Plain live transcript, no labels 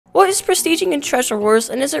What is prestiging in Treasure Wars,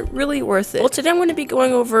 and is it really worth it? Well, today I'm going to be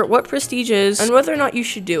going over what prestige is and whether or not you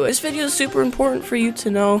should do it. This video is super important for you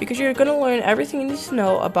to know because you're going to learn everything you need to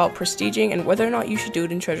know about prestiging and whether or not you should do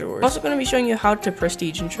it in Treasure Wars. I'm also going to be showing you how to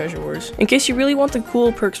prestige in Treasure Wars in case you really want the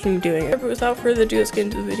cool perks from doing it. But without further ado, let's get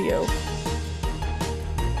into the video.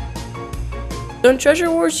 So in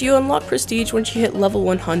Treasure Wars, you unlock prestige once you hit level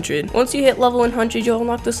 100. Once you hit level 100, you'll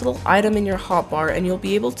unlock this little item in your hotbar and you'll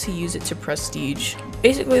be able to use it to prestige.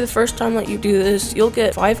 Basically, the first time that you do this, you'll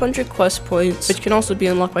get 500 quest points, which can also be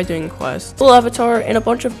unlocked by doing quests, full avatar, and a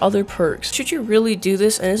bunch of other perks. Should you really do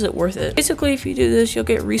this, and is it worth it? Basically, if you do this, you'll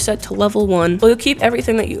get reset to level 1, but you'll keep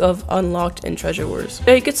everything that you have unlocked in Treasure Wars.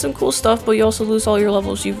 Yeah, you get some cool stuff, but you also lose all your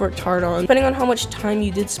levels you've worked hard on. Depending on how much time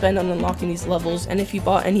you did spend on unlocking these levels, and if you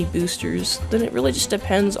bought any boosters, then it really just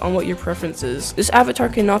depends on what your preference is. This avatar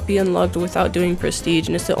cannot be unlocked without doing prestige,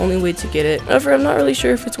 and it's the only way to get it. However, I'm not really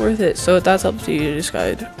sure if it's worth it, so that's up to you to decide.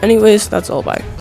 Anyways, that's all, bye.